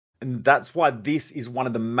And that's why this is one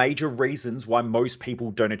of the major reasons why most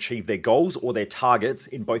people don't achieve their goals or their targets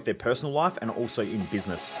in both their personal life and also in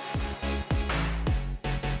business.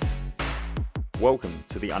 Welcome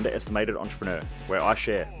to The Underestimated Entrepreneur, where I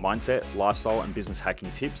share mindset, lifestyle, and business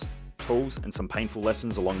hacking tips, tools, and some painful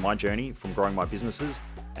lessons along my journey from growing my businesses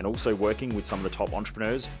and also working with some of the top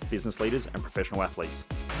entrepreneurs, business leaders, and professional athletes.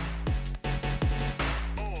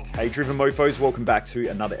 Hey Driven Mofos, welcome back to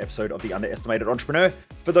another episode of The Underestimated Entrepreneur.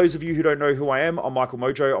 For those of you who don't know who I am, I'm Michael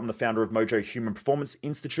Mojo. I'm the founder of Mojo Human Performance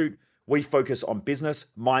Institute. We focus on business,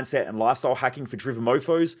 mindset, and lifestyle hacking for Driven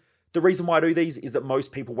Mofos. The reason why I do these is that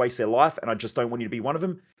most people waste their life, and I just don't want you to be one of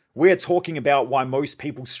them. We're talking about why most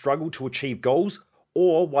people struggle to achieve goals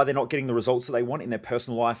or why they're not getting the results that they want in their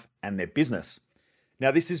personal life and their business.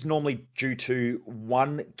 Now, this is normally due to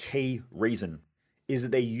one key reason, is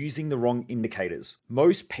that they're using the wrong indicators.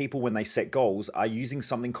 Most people, when they set goals, are using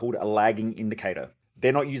something called a lagging indicator.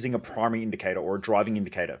 They're not using a primary indicator or a driving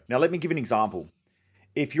indicator. Now, let me give an example.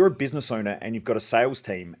 If you're a business owner and you've got a sales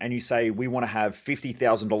team and you say, we want to have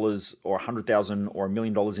 $50,000 or $100,000 or $1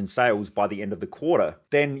 million in sales by the end of the quarter,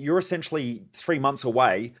 then you're essentially 3 months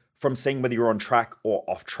away from seeing whether you're on track or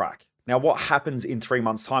off track. Now, what happens in 3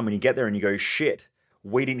 months' time when you get there and you go, shit,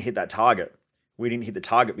 we didn't hit that target? We didn't hit the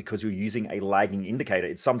target because you're using a lagging indicator.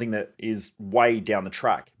 It's something that is way down the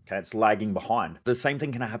track. Okay, it's lagging behind. The same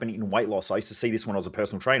thing can happen in weight loss. I used to see this when I was a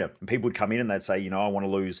personal trainer. And people would come in and they'd say, I want to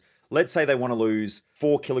lose, let's say they want to lose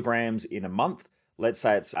 4 kilograms in a month. Let's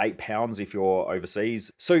say it's 8 pounds if you're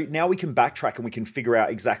overseas. So now we can backtrack and we can figure out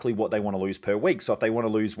exactly what they want to lose per week. So if they want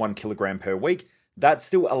to lose 1 kilogram per week, that's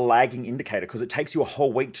still a lagging indicator because it takes you a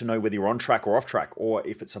whole week to know whether you're on track or off track. Or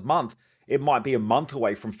if it's a month, it might be a month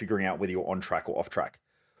away from figuring out whether you're on track or off track.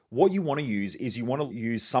 What you want to use is you want to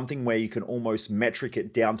use something where you can almost metric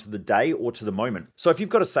it down to the day or to the moment. So if you've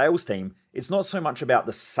got a sales team, it's not so much about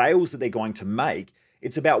the sales that they're going to make.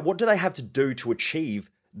 It's about what do they have to do to achieve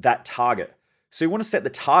that target. So you want to set the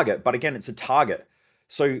target, but again, it's a target.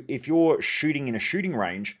 So if you're shooting in a shooting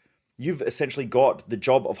range, you've essentially got the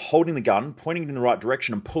job of holding the gun, pointing it in the right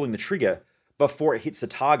direction and pulling the trigger before it hits the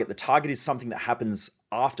target. The target is something that happens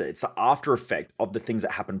after. It's the after effect of the things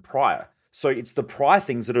that happened prior. So it's the prior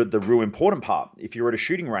things that are the real important part. If you're at a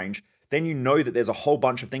shooting range, then you know that there's a whole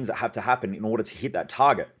bunch of things that have to happen in order to hit that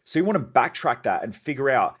target. So you want to backtrack that and figure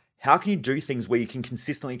out how can you do things where you can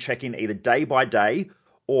consistently check in either day by day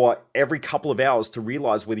or every couple of hours to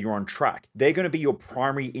realize whether you're on track. They're going to be your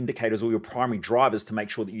primary indicators or your primary drivers to make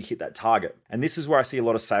sure that you hit that target. And this is where I see a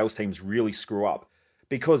lot of sales teams really screw up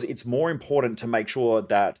because it's more important to make sure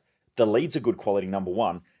that the leads are good quality, number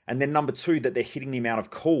one. And then number two, that they're hitting the amount of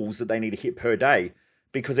calls that they need to hit per day,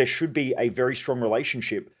 because there should be a very strong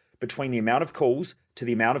relationship between the amount of calls to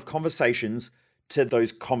the amount of conversations to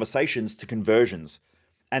those conversations to conversions.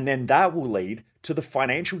 And then that will lead to the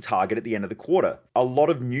financial target at the end of the quarter. A lot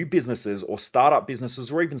of new businesses or startup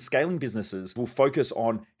businesses or even scaling businesses will focus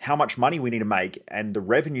on how much money we need to make and the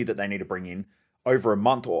revenue that they need to bring in over a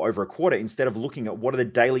month or over a quarter instead of looking at what are the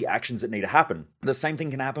daily actions that need to happen. The same thing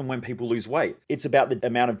can happen when people lose weight. It's about the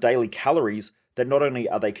amount of daily calories that not only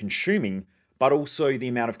are they consuming, but also the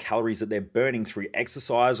amount of calories that they're burning through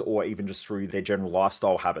exercise or even just through their general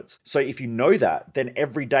lifestyle habits. So if you know that, then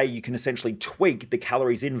every day you can essentially tweak the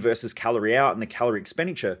calories in versus calorie out and the calorie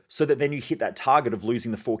expenditure so that then you hit that target of losing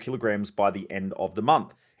the 4 kilograms by the end of the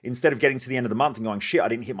month. Instead of getting to the end of the month and going, shit, I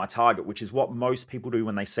didn't hit my target, which is what most people do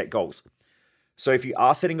when they set goals. So if you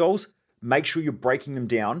are setting goals, make sure you're breaking them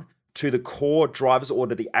down to the core drivers or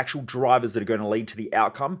to the actual drivers that are going to lead to the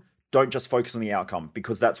outcome. Don't just focus on the outcome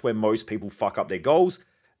because that's where most people fuck up their goals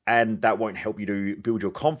and that won't help you to build your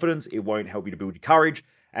confidence. It won't help you to build your courage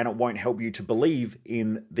and it won't help you to believe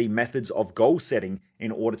in the methods of goal setting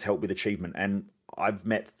in order to help with achievement. And I've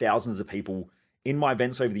met thousands of people in my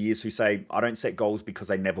events over the years who say, I don't set goals because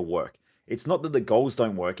they never work. It's not that the goals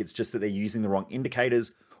don't work. It's just that they're using the wrong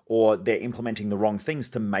indicators or they're implementing the wrong things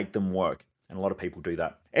to make them work. And a lot of people do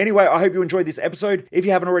that. Anyway, I hope you enjoyed this episode. If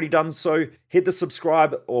you haven't already done so, hit the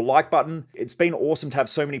subscribe or like button. It's been awesome to have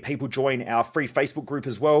so many people join our free Facebook group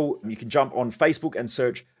as well. You can jump on Facebook and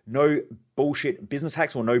search No Bullshit Business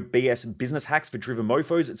Hacks or No BS Business Hacks for Driven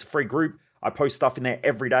Mofos. It's a free group. I post stuff in there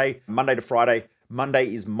every day, Monday to Friday.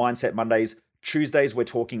 Monday is Mindset Mondays. Tuesdays, we're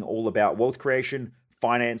talking all about wealth creation,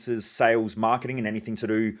 finances, sales, marketing, and anything to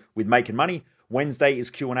do with making money. Wednesday is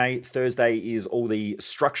Q&A. Thursday is all the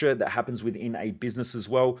structure that happens within a business as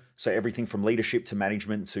well. So everything from leadership to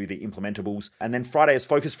management to the implementables. And then Friday is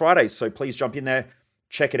Focus Fridays. So please jump in there.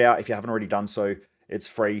 Check it out if you haven't already done so. It's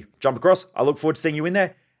free. Jump across. I look forward to seeing you in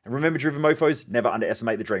there. And remember, Driven Mofos, never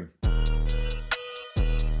underestimate the dream.